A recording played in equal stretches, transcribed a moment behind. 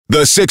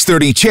The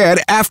 6:30 Chad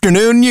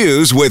Afternoon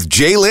News with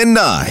Jaylen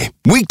Nye.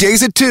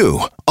 Weekdays at 2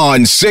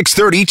 on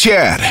 6:30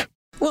 Chad.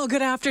 Well,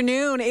 good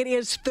afternoon. It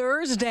is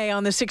Thursday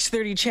on the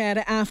 6:30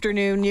 Chad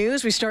Afternoon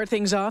News. We start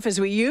things off as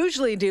we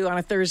usually do on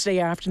a Thursday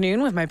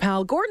afternoon with my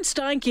pal Gord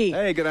Steinke.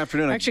 Hey, good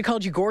afternoon. I actually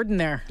called you Gordon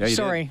there. Yeah, you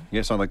Sorry. Did.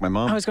 You sound like my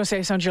mom. I was going to say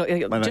I sound just like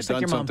your mom. I've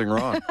done something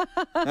wrong.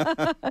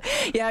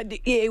 Yeah,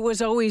 it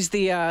was always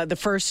the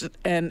first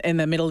and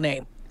the middle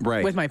name.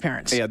 Right. With my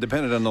parents. Yeah,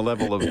 depended on the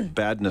level of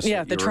badness.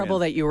 Yeah, the trouble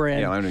that you were in.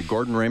 Yeah, I mean,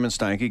 Gordon Raymond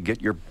Steinke,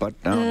 get your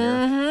butt down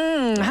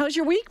here. How's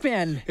your week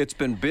been? It's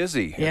been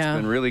busy. Yeah.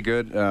 It's been really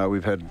good.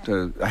 We've had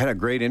I had a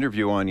great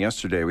interview on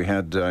yesterday. We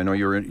had I know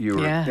you were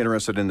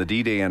interested in the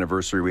D-Day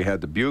anniversary. We had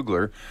the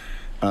bugler.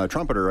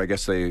 Trumpeter, I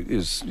guess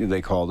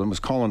they called him,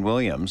 was Colin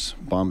Williams,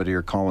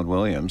 Bombardier Colin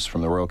Williams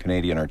from the Royal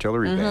Canadian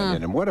Artillery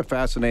Band. And what a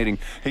fascinating,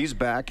 he's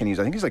back and I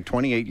think he's like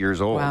 28 years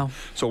old. Wow.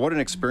 So what an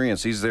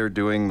experience. He's there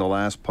doing the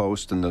last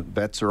post and the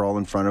vets are all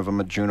in front of him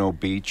at Juno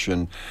Beach.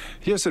 And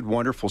he just said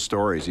wonderful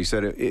stories. He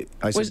said,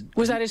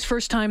 was that his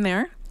first time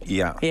there?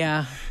 Yeah.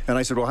 Yeah. And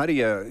I said, well, how do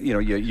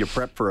you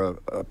prep for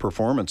a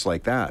performance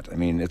like that? I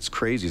mean, it's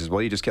crazy. He says,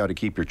 well, you just got to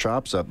keep your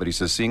chops up. But he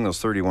says, seeing those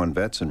 31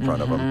 vets in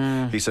front of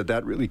him, he said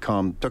that really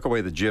took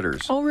away the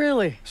jitters. Oh,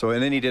 really? So,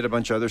 and then he did a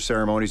bunch of other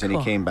ceremonies and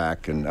he came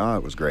back and,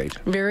 it was great.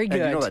 Very good.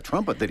 And you know that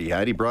trumpet that he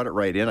had, he brought it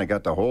right in. I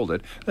got to hold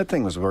it. That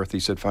thing was worth, he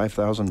said,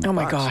 $5,000. Oh,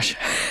 my gosh.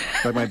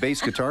 But my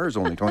bass guitar is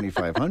only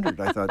 $2,500.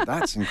 I thought,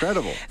 that's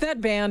incredible.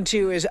 That band,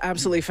 too, is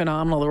absolutely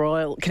phenomenal. The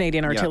Royal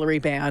Canadian Artillery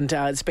Band.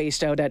 It's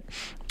based out at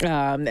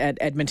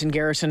Edmonton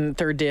Garrison,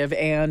 3rd Div,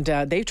 and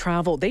they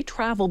travel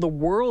the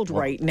world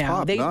right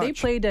now. They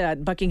played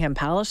at Buckingham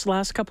Palace the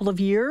last couple of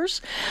years.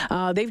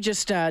 They've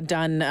just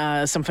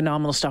done some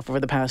phenomenal stuff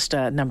over the past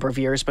number of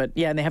years. But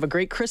yeah, and they have a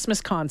great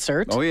Christmas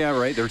concert. Oh yeah,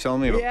 right. They were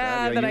telling me about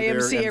that. That I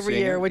MC every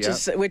year, which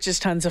is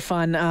tons of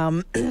fun.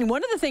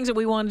 One of the things that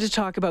we wanted to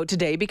talk about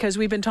today, because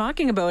we've been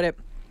talking about it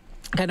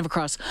kind of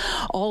across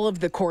all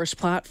of the course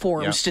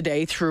platforms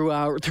today through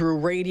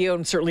radio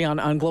and certainly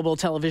on global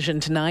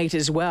television tonight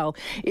as well,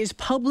 is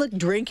public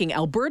drinking.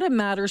 Alberta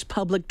Matters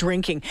Public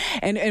Drinking.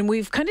 And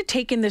we've kind of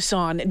taken this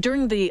on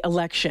during the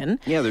election.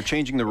 Yeah, they're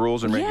changing the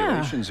rules and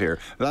regulations here.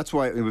 That's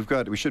why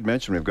we should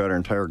mention we've got our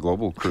entire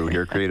global crew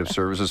here, Creative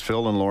Services.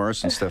 Phil and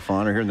Loris and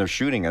Stefan are here, and they're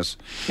shooting us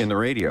in the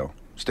radio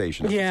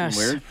station. Yes.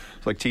 Isn't it weird?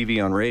 It's like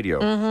TV on radio,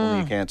 only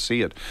you can't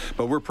see it.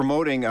 But we're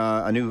promoting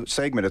a new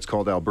segment. It's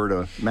called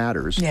Alberta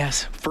Matters.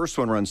 Yes. First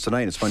one runs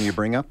tonight. It's funny you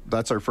bring up.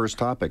 That's our first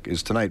topic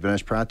is tonight.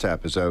 Vinesh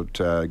Pratap is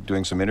out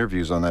doing some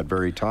interviews on that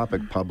very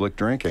topic, public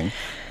drinking.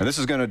 And this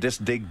is going to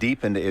just dig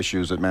deep into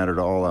issues that matter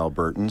to all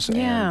Albertans.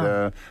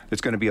 Yeah. And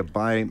it's going to be a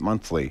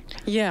bi-monthly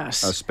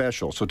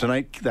special. So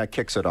tonight that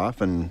kicks it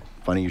off, and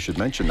funny you should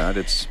mention that.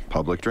 It's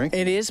public drinking.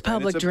 It is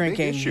public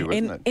drinking. Big issue,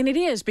 isn't it? And it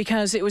is,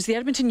 because it was the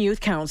Edmonton Youth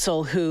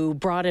Council who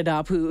brought it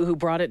up, who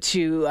brought it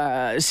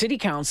to City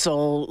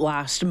Council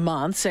last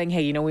month, saying,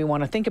 hey, we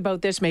want to think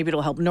about this. Maybe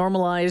it'll help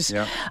normalize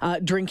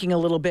drinking a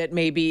little bit.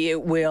 Maybe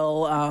it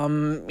will,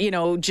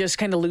 just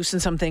kind of loosen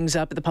some things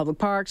up at the public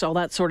parks, all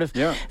that sort of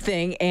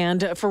thing.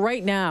 And for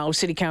right now,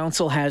 City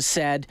Council has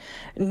said,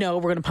 no,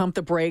 we're going to pump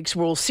the brakes.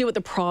 We'll see what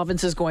the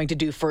province is going to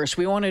do first.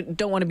 We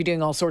don't want to be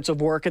doing all sorts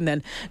of work and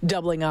then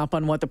doubling up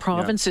on what the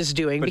province is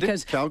doing. But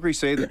because didn't Calgary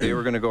say that they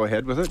were going to go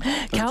ahead with it?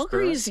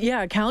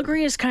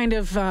 Calgary is kind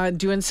of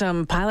doing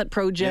some pilot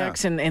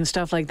projects and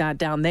stuff like that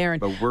down there.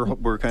 But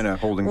we're kind of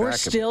holding back. We're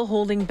still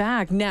holding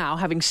back. Now,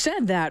 having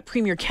said that,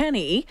 Premier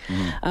Kenny,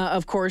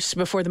 of course,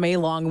 before the May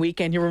long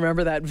weekend, you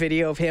remember that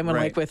video of him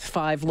and with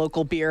 5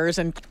 local beers,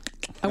 and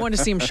I wanted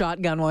to see him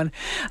shotgun one.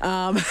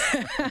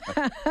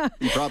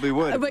 You probably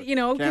would. But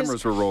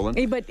cameras were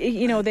rolling. But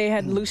they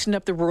had loosened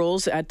up the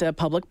rules at the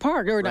public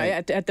park or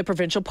at the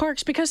provincial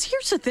parks. Because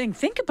here's the thing: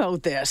 think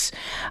about this.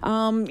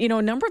 A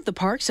number of the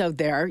parks out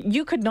there,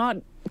 you could not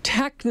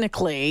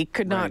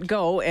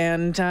go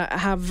and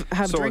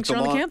have drinks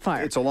around the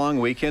campfire. It's a long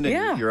weekend,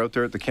 and you're out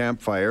there at the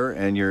campfire,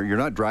 and you're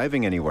not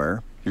driving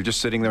anywhere. You're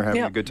just sitting there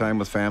having a good time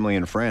with family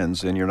and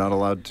friends, and you're not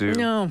allowed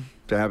to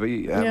have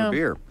a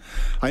beer.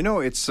 I know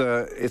it's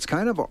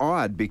kind of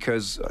odd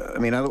because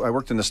I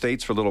worked in the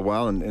States for a little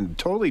while and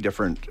totally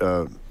different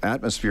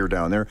atmosphere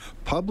down there.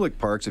 Public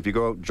parks, if you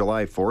go out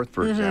July 4th,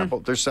 for example,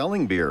 they're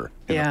selling beer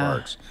in the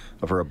parks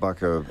for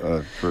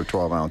 $1 for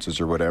 12 ounces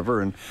or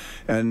whatever,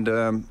 and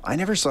I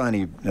never saw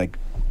any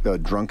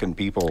drunken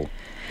people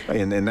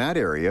in that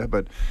area,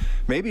 but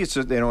maybe it's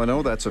I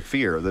know that's a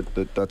fear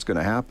that's going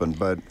to happen,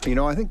 but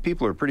I think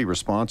people are pretty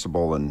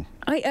responsible and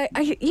and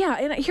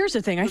here's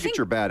the thing. I think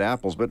your bad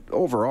apples, but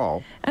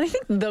overall. And I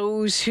think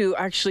those who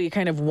actually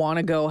kind of want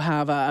to go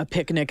have a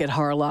picnic at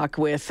Harlock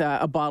with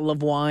a bottle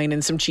of wine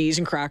and some cheese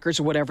and crackers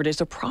or whatever it is,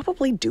 they're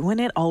probably doing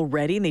it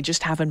already and they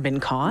just haven't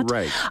been caught.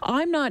 Right.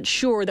 I'm not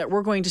sure that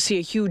we're going to see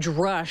a huge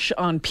rush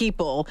on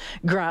people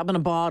grabbing a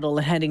bottle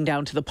and heading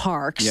down to the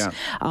parks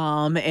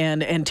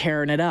and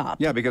tearing it up.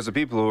 Yeah, because because the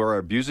people who are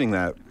abusing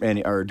that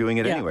and are doing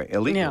it anyway,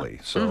 illegally.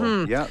 Yeah.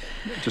 So,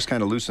 it just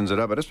kind of loosens it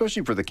up. But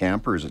especially for the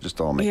campers, it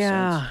just all makes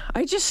sense.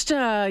 I just,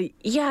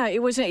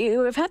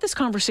 I've had this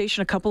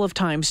conversation a couple of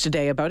times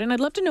today about it, and I'd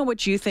love to know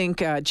what you think,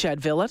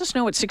 Chadville. Let us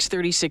know at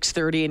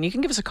 630, and you can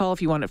give us a call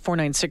if you want at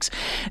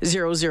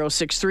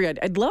 496-0063.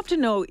 I'd love to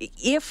know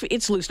if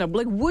it's loose now.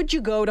 Like, would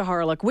you go to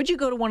Harlech? Would you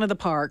go to one of the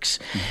parks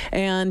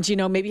and,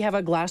 maybe have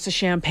a glass of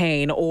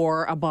champagne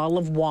or a bottle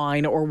of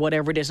wine or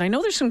whatever it is? And I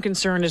know there's some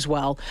concern as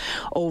well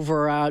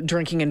over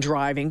drinking and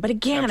driving, but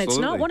again, It's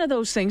not one of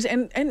those things.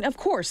 And of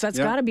course, that's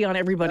got to be on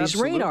everybody's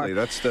radar.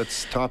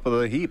 That's top of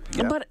the heap.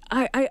 Yeah. But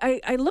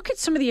I look at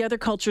some of the other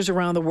cultures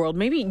around the world,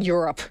 maybe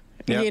Europe.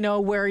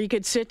 Where you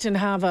could sit and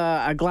have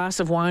a glass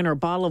of wine or a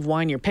bottle of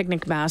wine, your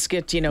picnic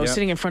basket,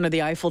 sitting in front of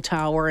the Eiffel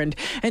Tower and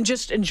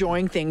just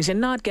enjoying things and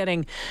not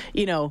getting,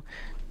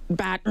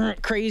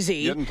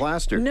 crazy. Getting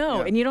plastered.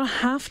 No, and you don't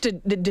have to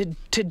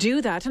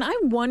do that. And I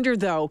wonder,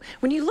 though,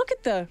 when you look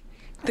at the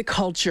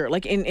culture,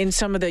 like in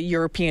some of the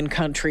European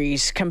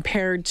countries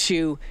compared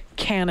to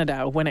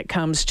Canada when it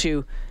comes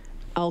to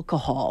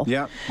alcohol.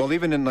 Yeah. Well,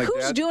 even in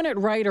who's doing it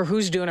right or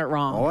who's doing it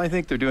wrong? Well, I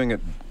think they're doing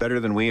it better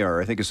than we are.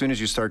 I think as soon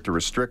as you start to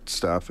restrict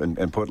stuff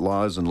and put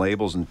laws and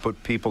labels and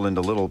put people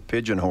into little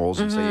pigeonholes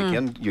and say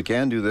you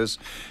can do this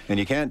and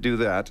you can't do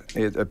that,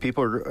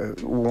 people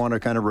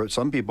want to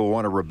some people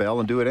want to rebel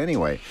and do it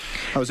anyway.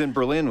 I was in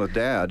Berlin with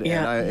Dad,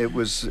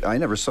 and I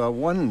never saw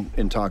one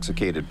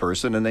intoxicated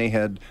person, and they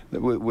had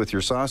with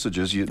your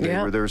sausages.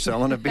 They were there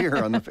selling a beer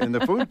in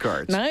the food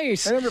carts.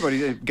 Nice.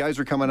 And guys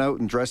were coming out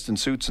and dressed in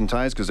suits and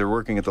ties because they're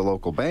working at the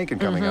local bank and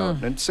coming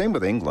out. And same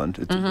with England.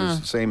 It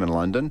was the same in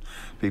London.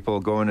 People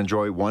go and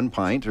enjoy one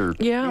pint or, and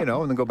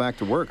then go back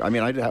to work. I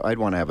mean, I'd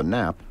want to have a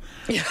nap.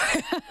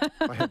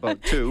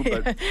 About two,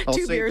 but I'll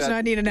 2 beers and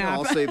I need a nap.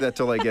 I'll save that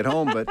till I get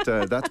home.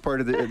 But that's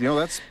part of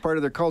that's part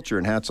of their culture,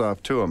 and hats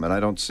off to them. And I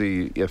don't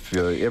see if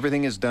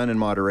everything is done in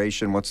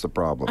moderation, what's the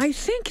problem? I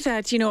think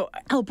that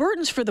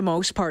Albertans for the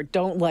most part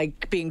don't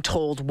like being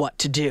told what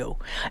to do.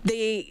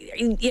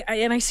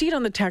 And I see it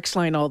on the text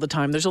line all the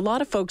time. There's a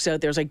lot of folks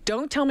out there who's like,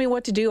 don't tell me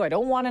what to do. I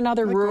don't want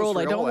another rule.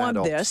 I don't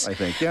want this. I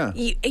think,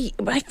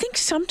 I think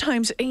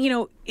sometimes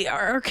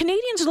are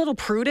Canadians a little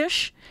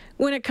prudish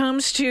when it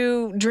comes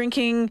to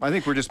drinking? I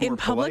think we're just more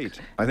polite.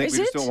 I think we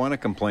just don't want to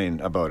complain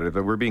about it.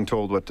 But we're being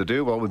told what to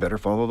do. Well, we better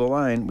follow the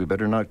line. We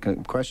better not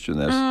question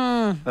this.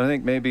 I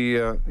think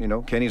maybe,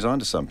 Kenny's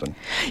onto something.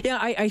 Yeah,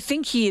 I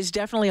think he is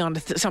definitely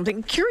onto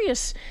something.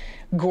 Curious,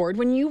 Gord,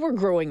 when you were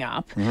growing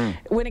up,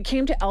 when it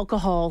came to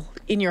alcohol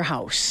in your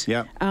house,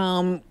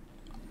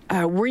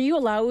 were you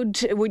allowed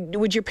to,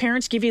 would your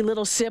parents give you a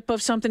little sip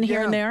of something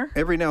here and there?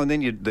 Every now and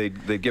then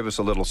they'd give us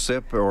a little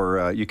sip,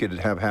 or you could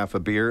have half a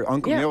beer.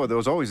 There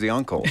was always the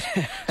uncles.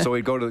 So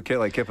we'd go to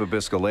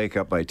Kippabiska Lake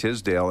up by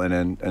Tisdale,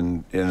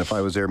 and if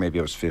I was there, maybe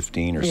I was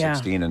 15 or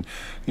 16, and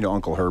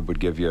Uncle Herb would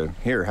give you,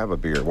 here, have a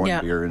beer, one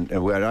beer, and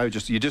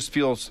you just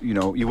feel,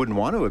 you wouldn't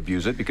want to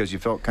abuse it because you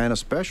felt kind of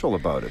special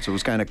about it. So it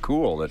was kind of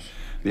cool that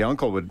the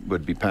uncle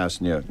would be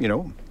passing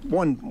you,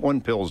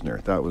 one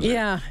Pilsner. That was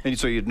it. And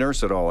so you'd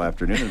nurse it all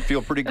afternoon and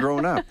feel pretty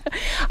grown up.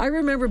 I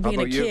remember being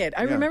a kid.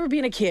 I remember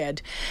being a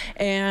kid,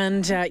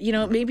 and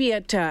maybe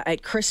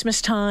at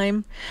Christmas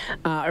time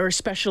or a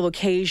special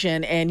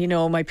occasion, and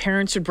my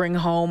parents would bring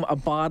home a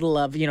bottle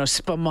of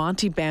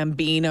Spumante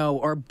Bambino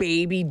or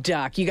Baby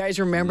Duck. You guys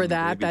remember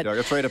that? Baby Duck.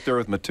 That's right up there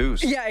with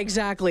Matus. Yeah,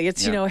 exactly.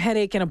 It's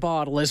headache in a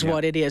bottle is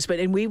what it is.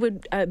 And we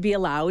would be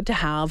allowed to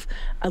have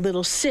a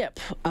little sip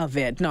of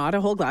it, not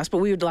a whole glass, but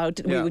we would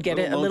get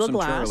a little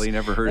glass. Charlie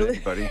never hurt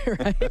anybody.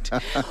 Right.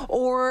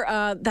 Or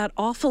that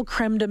awful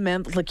creme de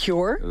menthe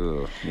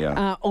liqueur.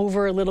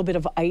 Over a little bit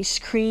of ice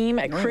cream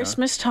at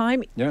Christmas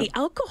time. The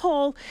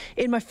alcohol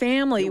in my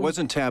family. It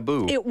wasn't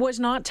taboo. It was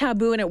not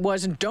taboo, and it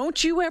wasn't,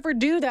 don't you ever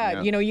do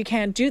that. You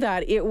can't do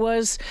that. It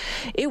was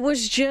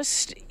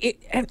just,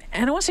 and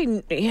I want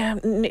to say,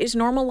 is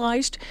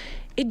normalized.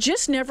 It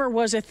just never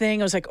was a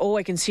thing. I was like,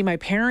 I can see my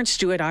parents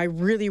do it. I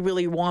really,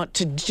 really want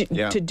to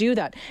do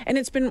that. And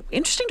it's been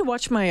interesting to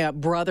watch my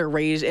brother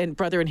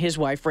and his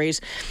wife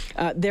raise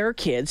their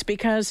kids,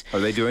 because are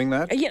they doing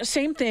that? Yeah,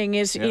 same thing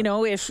is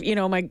if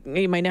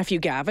my nephew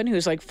Gavin,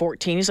 who's like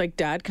 14, he's like,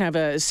 Dad, can I have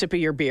a sip of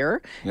your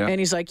beer? And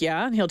he's like,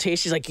 yeah, and he'll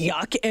taste. He's like,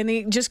 yuck, and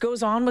he just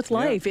goes on with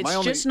life.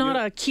 It's just not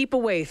a keep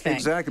away thing.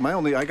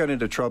 Exactly. I got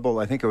into trouble.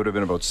 I think I would have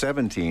been about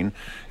 17,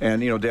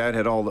 and Dad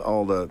had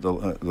all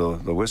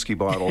the whiskey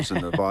bottles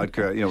and the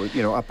vodka,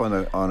 up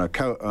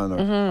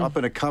up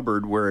in a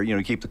cupboard where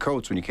you keep the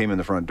coats when you came in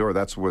the front door.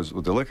 That was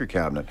with the liquor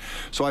cabinet.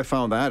 So I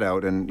found that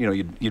out, and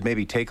you'd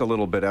maybe take a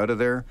little bit out of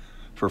there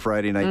for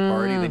Friday night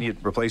party. Then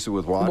you'd replace it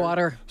with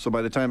water. So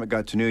by the time it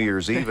got to New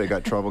Year's Eve, I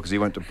got trouble because he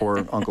went to pour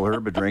Uncle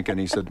Herb a drink, and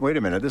he said, "Wait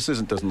a minute, this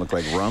doesn't look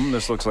like rum.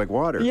 This looks like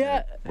water." Yeah,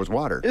 it was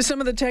water.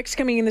 Some of the texts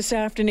coming in this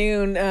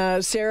afternoon.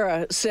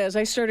 Sarah says,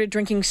 "I started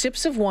drinking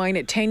sips of wine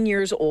at 10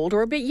 years old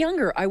or a bit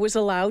younger. I was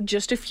allowed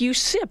just a few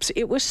sips.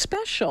 It was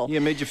special." Yeah,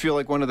 it made you feel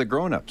like one of the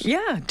grown-ups.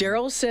 Yeah,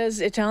 Daryl says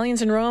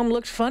Italians in Rome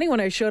looked funny when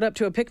I showed up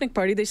to a picnic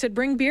party. They said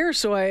bring beer,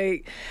 so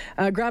I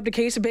grabbed a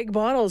case of big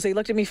bottles. They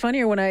looked at me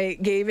funnier when I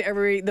gave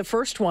the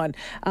first one.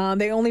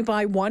 They only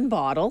buy one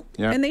bottle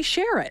and they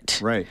share it.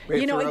 Right.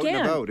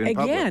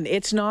 Again,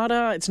 it's not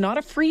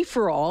a free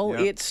for all.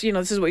 Yeah. It's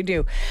this is what we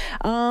do.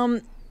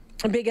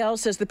 Big Al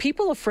says the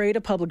people afraid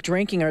of public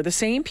drinking are the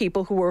same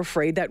people who were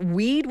afraid that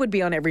weed would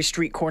be on every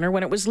street corner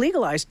when it was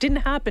legalized.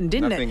 Didn't happen,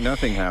 didn't it?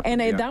 Nothing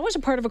happened. And that was a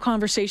part of a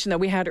conversation that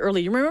we had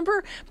earlier. You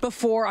remember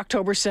before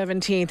October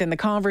 17th and the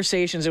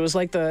conversations, it was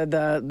like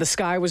the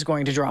sky was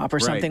going to drop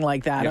or something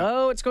like that. Yeah.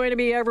 Oh, it's going to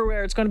be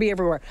everywhere. It's going to be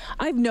everywhere.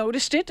 I've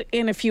noticed it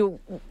in a few...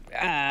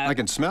 I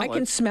can smell it. I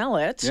can smell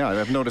it. Yeah,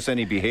 I've noticed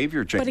any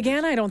behavior change. But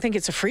again, I don't think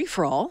it's a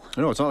free-for-all.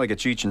 No, it's not like a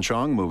Cheech and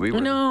Chong movie where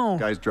the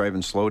guy's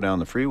driving slow down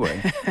the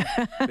freeway.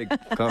 big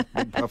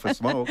puff of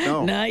smoke.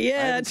 No. Not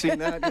yet. I haven't seen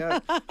that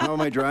yet. How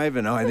am I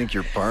driving? Oh, I think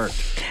you're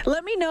parked.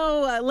 Let me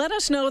know. Let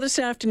us know this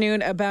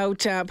afternoon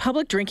about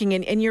public drinking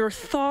and your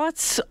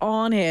thoughts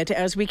on it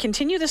as we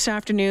continue this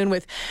afternoon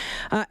with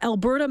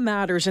Alberta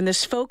Matters and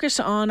this focus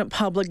on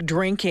public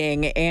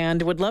drinking.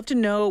 And would love to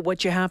know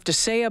what you have to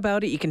say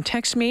about it. You can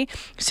text me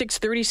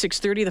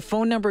 630. The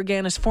phone number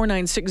again is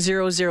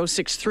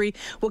 496-0063.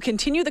 We'll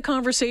continue the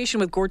conversation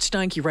with Gord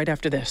Steinke right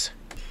after this.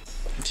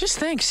 Just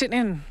think, sitting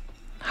in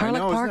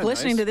Harlech Park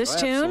listening to this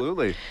tune.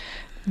 Absolutely.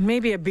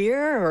 Maybe a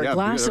beer or a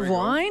glass of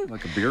wine.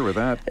 Like a beer with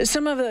that.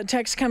 Some of the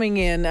texts coming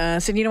in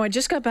said, I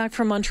just got back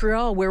from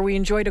Montreal where we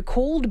enjoyed a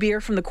cold beer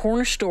from the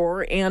corner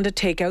store and a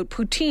takeout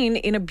poutine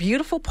in a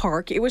beautiful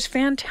park. It was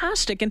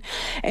fantastic.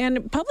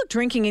 And public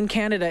drinking in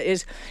Canada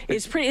is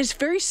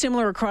very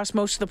similar across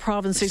most of the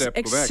provinces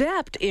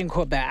except in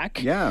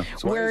Quebec. Yeah.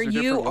 So where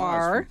you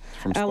are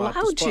from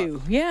allowed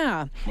to.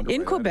 Yeah.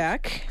 In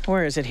Quebec,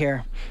 where is it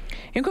here?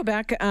 In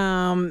Quebec,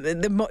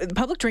 the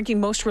public drinking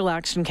most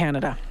relaxed in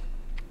Canada.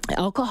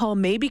 Alcohol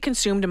may be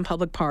consumed in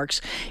public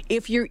parks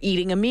if you're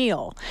eating a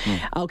meal.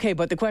 Okay,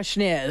 but the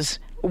question is,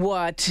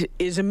 what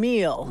is a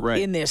meal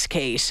in this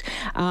case?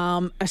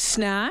 A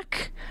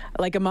snack,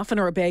 like a muffin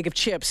or a bag of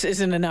chips,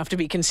 isn't enough to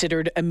be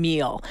considered a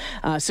meal.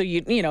 So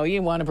you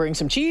want to bring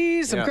some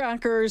cheese, some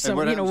crackers, some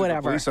whatever. If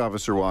a police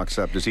officer walks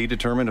up, does he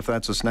determine if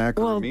that's a snack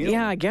or a meal?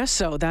 Yeah, I guess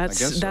so.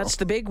 That's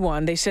the big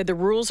one. They said the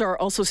rules are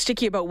also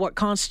sticky about what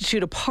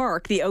constitute a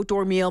park. The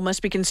outdoor meal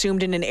must be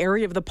consumed in an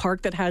area of the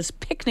park that has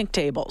picnic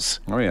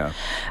tables. Oh yeah.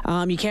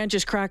 You can't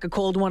just crack a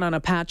cold one on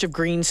a patch of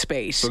green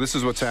space. So this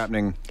is what's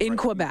happening in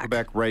Quebec. In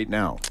Quebec right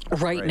now.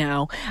 Right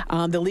now.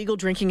 The legal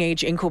drinking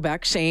age in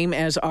Quebec, same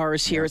as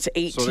ours here. It's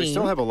 18. So they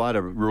still have a lot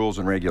of rules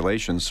and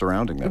regulations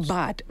surrounding this.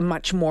 But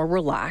much more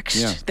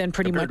relaxed than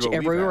pretty much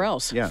everywhere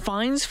else. Yeah.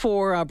 Fines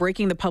for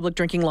breaking the public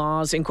drinking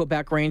laws in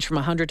Quebec range from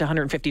 $100 to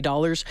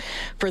 $150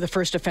 for the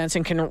first offense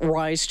and can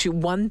rise to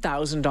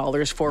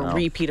 $1,000 for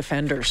repeat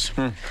offenders.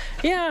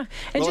 Yeah.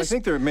 I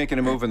think they're making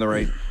a move in the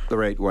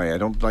right way. I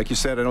don't, like you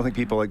said, I don't think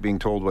people like being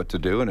told what to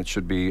do, and it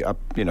should be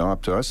up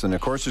to us. And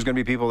of course, there's going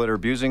to be people that are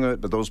abusing it,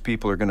 but those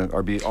people are going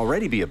to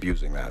already be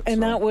abusing that.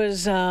 And that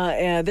was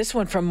this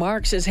one from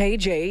Mark says, "Hey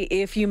Jay,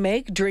 if you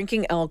make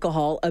drinking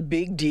alcohol a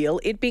big deal,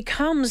 it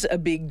becomes a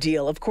big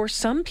deal. Of course,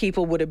 some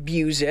people would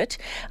abuse it,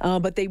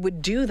 but they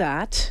would do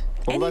that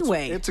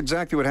anyway." It's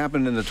exactly what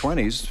happened in the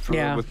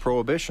 1920s with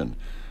Prohibition.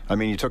 I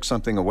mean, you took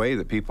something away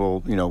that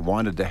people,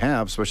 wanted to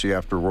have, especially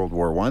after World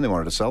War I. They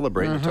wanted to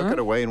celebrate. You took it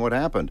away, and what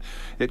happened?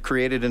 It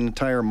created an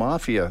entire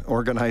mafia,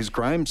 organized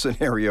crime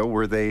scenario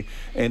where they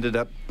ended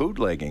up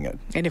bootlegging it.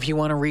 And if you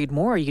want to read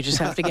more, you just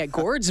have to get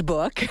Gord's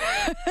book.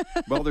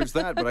 Well, there's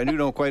that, but I do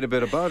know quite a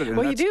bit about it. And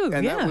you do,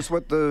 and that was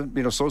what the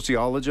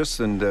sociologists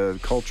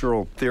and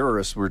cultural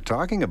theorists were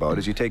talking about.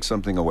 Is you take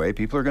something away,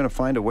 people are going to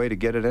find a way to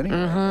get it anyway.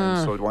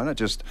 And so why not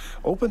just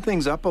open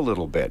things up a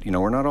little bit?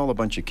 We're not all a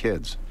bunch of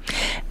kids.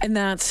 And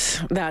that's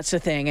the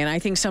thing. And I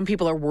think some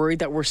people are worried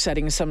that we're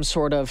setting some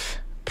sort of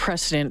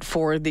precedent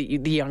for the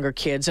younger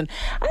kids. And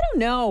I don't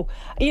know,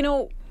 I don't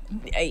know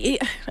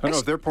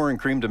if they're pouring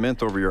cream de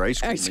mint over your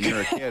ice cream when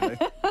you're a kid.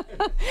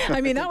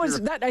 I mean,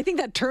 I think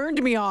that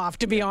turned me off,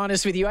 to be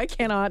honest with you. I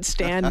cannot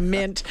stand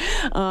mint,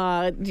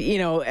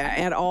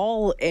 at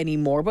all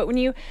anymore. But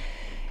when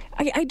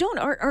I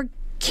don't,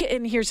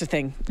 and here's the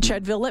thing,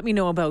 Chedville, let me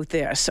know about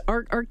this.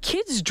 Are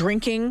kids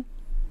drinking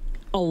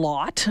a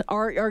lot?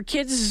 Are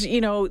kids,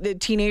 the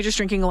teenagers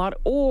drinking a lot,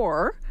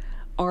 or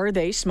are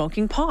they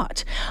smoking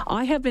pot?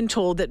 I have been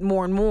told that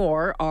more and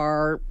more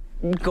are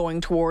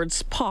going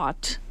towards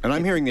pot. And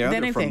I'm hearing the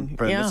other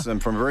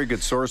from a very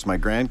good source, my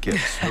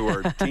grandkids who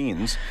are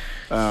teens,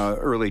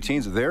 early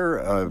teens,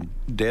 they're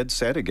dead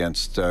set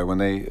against when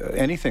they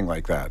anything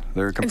like that.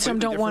 They're completely and some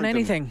don't want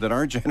anything than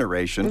our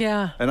generation.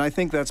 Yeah. And I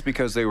think that's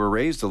because they were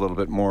raised a little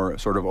bit more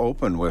sort of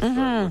open with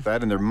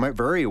that, and they're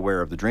very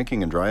aware of the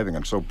drinking and driving.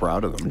 I'm so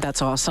proud of them.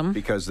 That's awesome.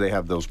 Because they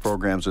have those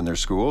programs in their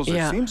schools.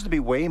 Yeah. There seems to be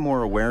way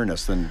more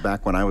awareness than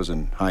back when I was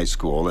in high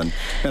school, and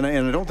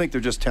I don't think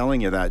they're just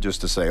telling you that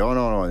just to say, oh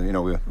no, you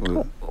know.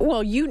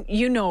 Well,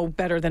 you know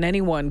better than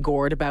anyone,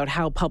 Gord, about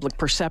how public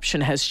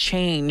perception has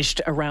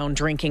changed around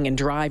drinking and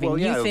driving. Well,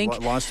 yeah, you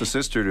think lost a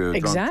sister to a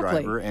drunk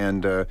driver,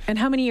 and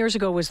how many years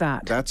ago was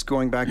that? That's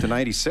going back to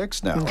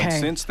 '96 now. Okay. And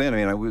since then,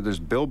 I mean, there's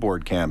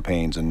billboard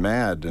campaigns and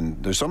MAD,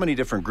 and there's so many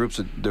different groups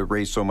that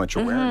raise so much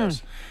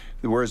awareness.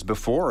 Whereas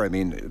before, I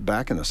mean,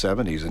 back in the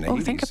 70s and 80s. Oh,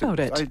 think about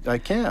it. I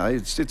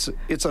can't.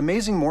 It's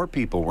amazing more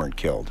people weren't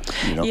killed.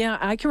 You know? Yeah,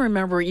 I can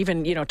remember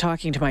even,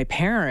 talking to my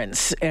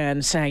parents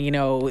and saying,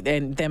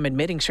 and them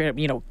admitting straight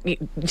up,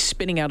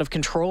 spinning out of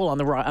control on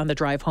the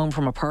drive home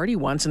from a party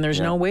once, and there's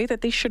no way that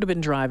they should have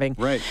been driving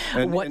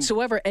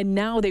whatsoever. And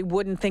now they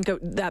wouldn't think of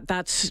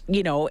that's,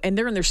 and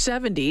they're in their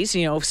 70s,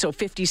 so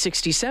 50s,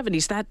 60s,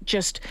 70s, that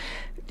just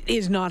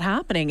is not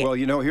happening. Well,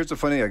 here's the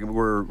funny thing.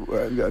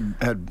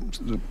 Had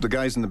the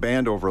guys in the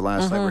band over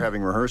last night. We're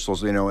having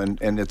rehearsals,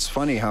 and it's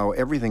funny how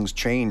everything's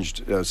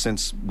changed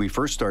since we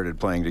first started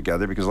playing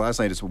together, because last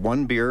night it's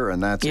one beer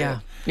and that's it.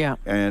 Yeah.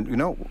 And,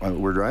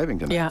 we're driving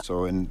tonight. Yeah.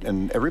 So,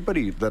 and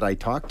everybody that I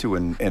talk to,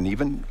 and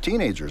even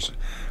teenagers,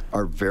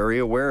 are very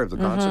aware of the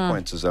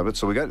consequences of it.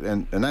 So we got,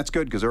 and that's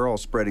good, because they're all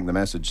spreading the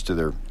message to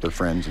their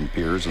friends and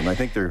peers, and I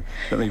think they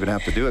don't even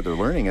have to do it. They're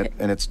learning it,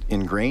 and it's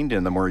ingrained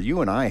in them, where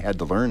you and I had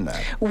to learn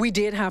that. We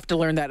did have to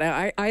learn that.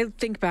 I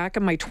think back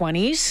in my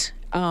 20s.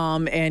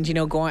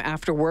 And going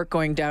after work,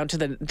 going down to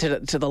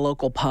the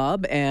local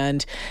pub,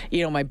 and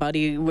my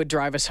buddy would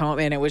drive us home,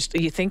 and it was,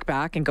 you think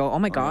back and go, oh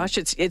my gosh,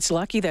 it's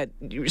lucky that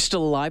you're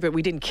still alive, but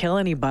we didn't kill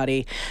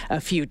anybody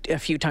a few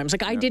times.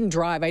 Like I didn't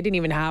drive, I didn't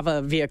even have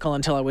a vehicle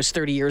until I was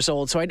 30 years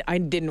old, so I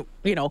didn't,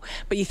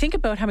 but you think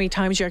about how many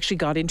times you actually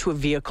got into a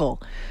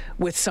vehicle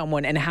with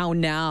someone, and how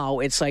now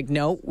it's like,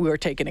 no, we're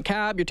taking a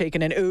cab, you're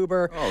taking an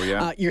Uber,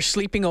 you're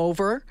sleeping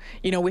over.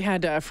 We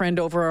had a friend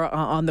over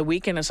on the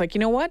weekend. It's like, you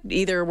know what,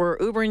 either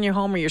we're Ubering you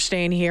home or you're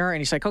staying here,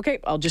 and he's like, okay,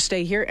 I'll just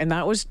stay here. And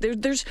that was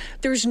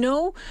there's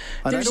no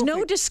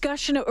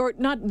discussion, or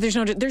not, there's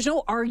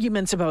no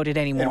arguments about it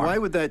anymore. And why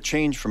would that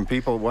change from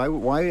people?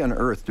 Why on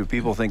earth do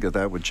people think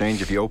that would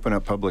change if you open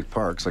up public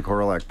parks like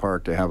Horillac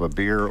Park to have a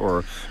beer?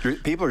 Or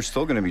people are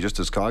still going to be just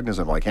as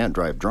cognizant, well, I can't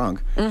drive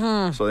drunk,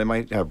 so they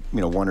might have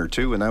one or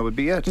two, and that would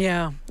be it.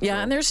 Yeah. So.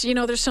 And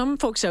there's some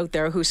folks out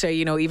there who say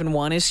even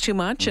one is too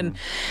much, and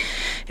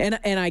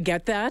I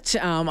get that.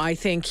 I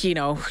think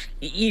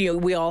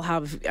we all have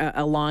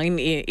a line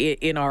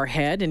in our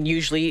head, and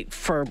usually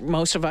for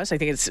most of us, I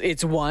think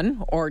it's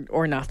one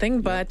or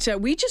nothing. But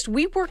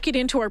we work it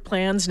into our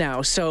plans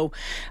now. So,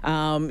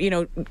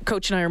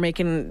 Coach and I are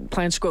making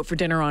plans to go out for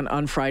dinner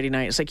on Friday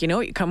night. It's like,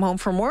 you come home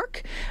from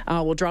work,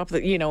 we'll drop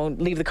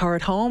leave the car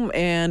at home,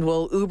 and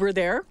we'll Uber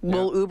there.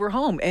 We'll Uber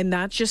home, and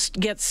that just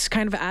gets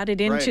kind of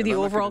added into the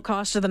overall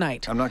cost of the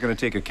night. I'm not going to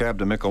take a cab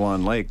to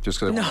Miquelon Lake just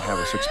because I want to have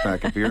a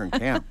 6-pack of beer and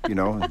camp,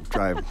 and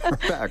drive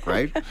back,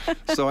 right?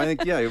 So I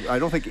think, I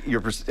don't think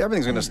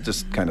everything's going to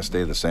just kind of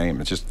stay the same.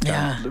 It's just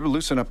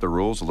loosen up the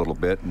rules a little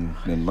bit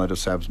and let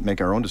us make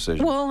our own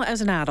decisions. Well,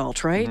 as an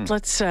adult, right?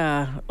 Let's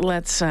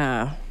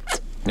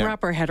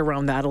wrap our head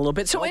around that a little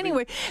bit. So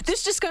anyway,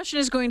 this discussion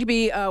is going to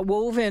be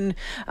woven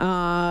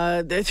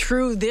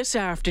through this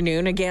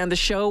afternoon. Again, the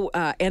show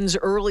ends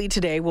early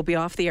today. We'll be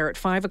off the air at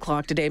 5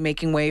 o'clock today,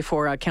 making way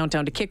for a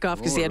countdown to kickoff,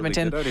 because the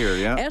Edmonton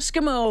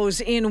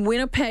Eskimos in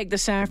Winnipeg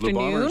this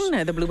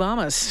afternoon. The Blue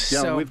Bombers.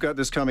 Yeah, we've got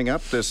this coming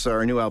up,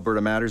 our new Alberta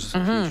Matters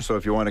feature. So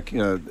if you want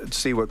to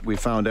see what we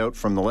found out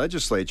from the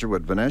legislature,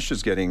 what Vanessa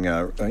is getting,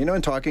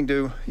 and talking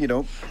to,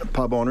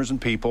 pub owners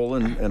and people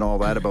and all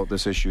that about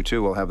this issue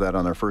too. We'll have that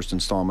on our first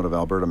installment of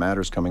Alberta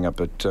Matters coming up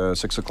at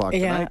 6 o'clock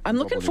tonight. Yeah, I'm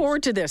looking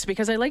forward to this,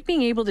 because I like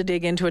being able to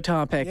dig into a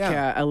topic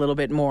a little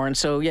bit more. And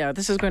so,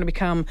 this is going to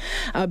become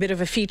a bit of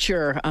a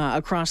feature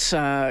across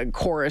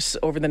Chorus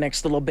over the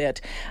next little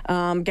bit.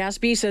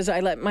 Gatsby says,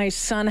 I let my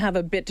son have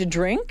a bit to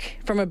drink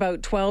from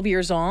about 12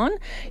 years on.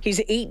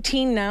 He's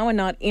 18 now and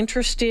not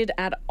interested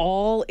at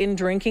all in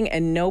drinking,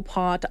 and no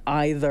pot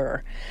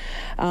either.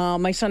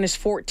 My son is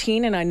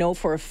 14, and I know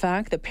for a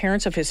fact the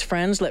parents of his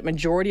friends let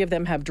majority of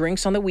them have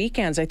drinks on the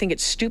weekends. I think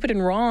it's stupid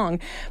and wrong,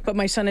 but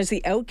my son is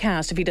the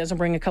outcast if he doesn't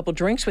bring a couple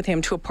drinks with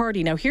him to a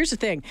party. Now, here's the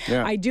thing.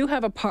 I do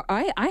have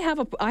I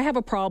have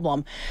a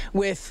problem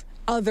with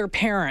other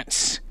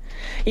parents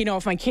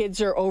if my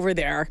kids are over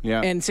there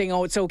and saying,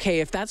 oh, it's okay.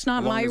 If that's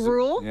not my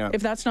rule,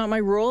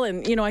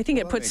 and, I think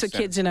it puts the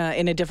kids in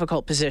a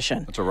difficult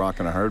position. It's a rock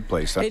and a hard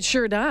place. It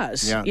sure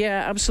does.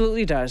 Yeah,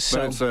 absolutely does.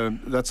 But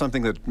that's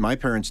something that my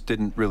parents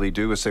didn't really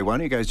do, is say, why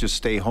don't you guys just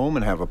stay home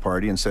and have a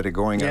party instead of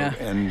going out,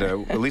 and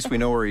at least we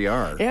know where you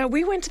are. Yeah,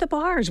 we went to the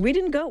bars. We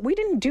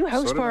didn't do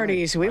house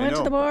parties. We went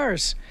to the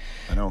bars.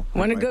 I know.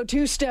 Want to go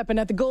two-stepping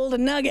at the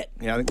Golden Nugget.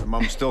 Yeah, I think the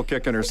mom's still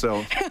kicking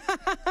herself.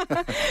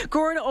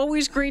 Gord,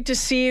 always great to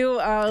see you.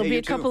 It'll be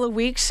a couple of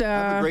weeks.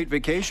 Have a great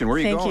vacation. Where are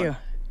you going? Thank you.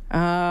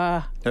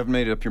 Haven't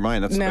made up your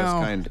mind. That's the best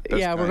kind.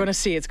 We're going to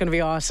see. It's going to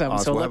be awesome.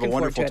 So we'll have a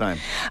wonderful time.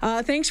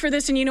 Thanks for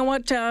this. And you know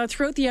what?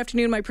 Throughout the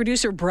afternoon, my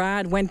producer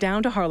Brad went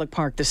down to Harlech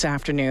Park this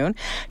afternoon,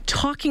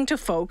 talking to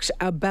folks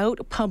about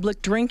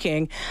public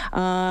drinking.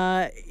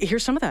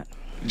 Here's some of that.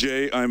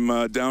 Jay, I'm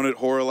down at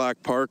Harlech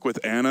Park with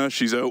Anna.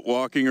 She's out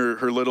walking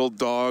her little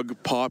dog,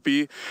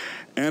 Poppy.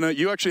 Anna,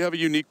 you actually have a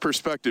unique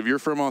perspective. You're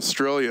from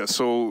Australia,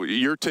 so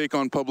your take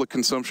on public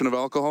consumption of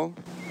alcohol?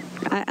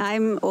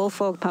 I'm all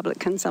for public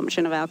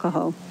consumption of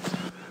alcohol.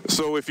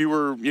 So if you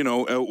were,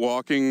 out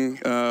walking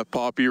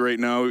Poppy right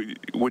now,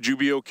 would you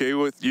be okay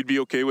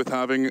with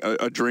having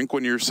a drink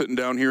when you're sitting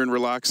down here and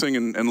relaxing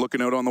and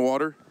looking out on the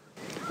water?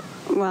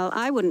 Well,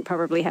 I wouldn't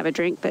probably have a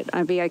drink, but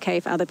I'd be okay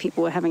if other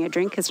people were having a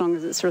drink as long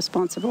as it's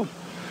responsible.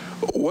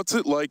 What's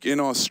it like in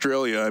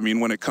Australia? I mean,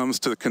 when it comes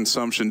to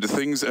consumption, do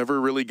things ever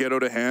really get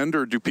out of hand,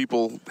 or do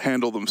people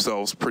handle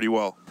themselves pretty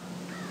well?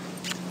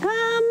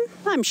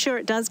 I'm sure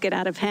it does get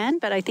out of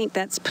hand, but I think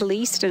that's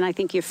policed and I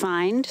think you're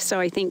fined. So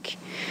I think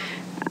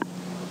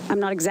I'm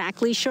not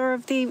exactly sure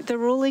of the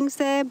rulings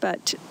there,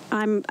 but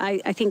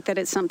I think that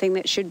it's something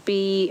that should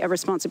be a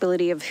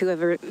responsibility of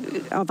whoever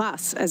of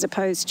us, as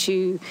opposed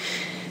to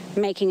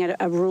making it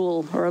a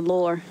rule or a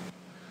law.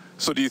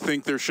 So do you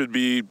think there should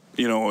be,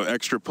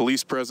 extra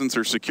police presence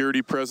or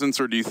security presence,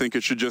 or do you think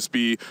it should just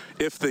be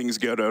if things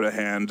get out of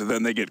hand,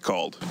 then they get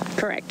called?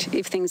 Correct.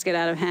 If things get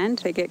out of hand,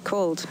 they get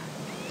called.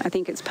 I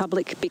think it's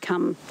public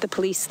become the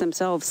police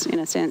themselves, in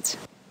a sense.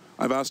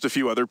 I've asked a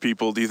few other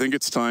people, do you think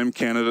it's time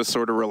Canada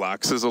sort of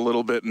relaxes a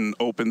little bit and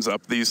opens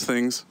up these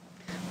things?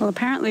 Well,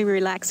 apparently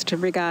relaxed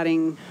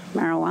regarding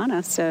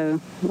marijuana,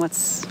 so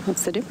what's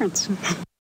the difference?